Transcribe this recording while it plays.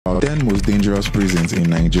10 most dangerous prisons in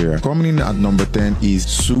Nigeria. Coming in at number 10 is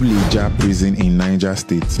Suleja prison in Niger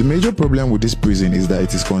State. The major problem with this prison is that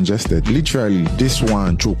it is congested. Literally, this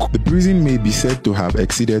one choke. The prison may be said to have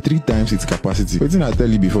exceeded 3 times its capacity. Waiting I tell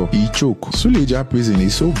you before, e choke. Suleja prison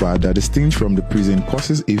is so bad that the stench from the prison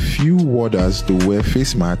causes a few warders to wear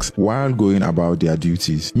face masks while going about their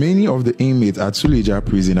duties. Many of the inmates at Suleja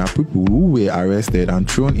prison are people who were arrested and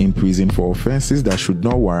thrown in prison for offenses that should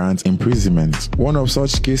not warrant imprisonment. One of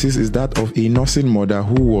such cases is that of a nursing mother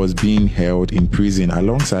who was being held in prison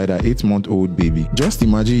alongside her 8-month-old baby. Just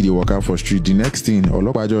imagine you walk out for street, the next thing,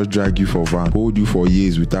 Olopa just drag you for van, hold you for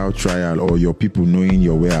years without trial or your people knowing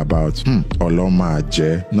your whereabouts. Oloma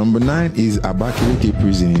je. Number 9 is Abakaliki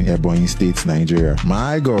prison in Ebonyi State, Nigeria.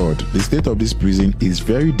 My God, the state of this prison is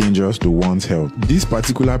very dangerous to one's health. This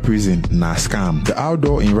particular prison, na scam. The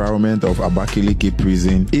outdoor environment of Abakaliki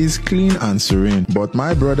prison is clean and serene, but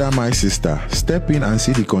my brother, my sister, step in and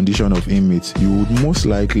see the condition of inmates, you would most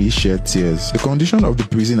likely shed tears. The condition of the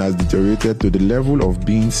prison has deteriorated to the level of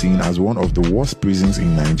being seen as one of the worst prisons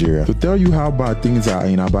in Nigeria. To tell you how bad things are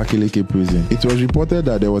in Abakaliki prison, it was reported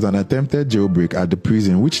that there was an attempted jailbreak at the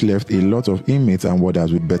prison which left a lot of inmates and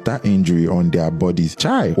warders with better injury on their bodies.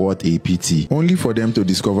 Chai, what a pity. Only for them to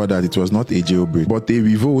discover that it was not a jailbreak, but a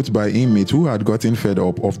revolt by inmates who had gotten fed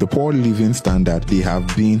up of the poor living standard they have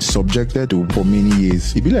been subjected to for many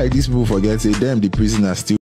years. It be like these people forget say them the prisoners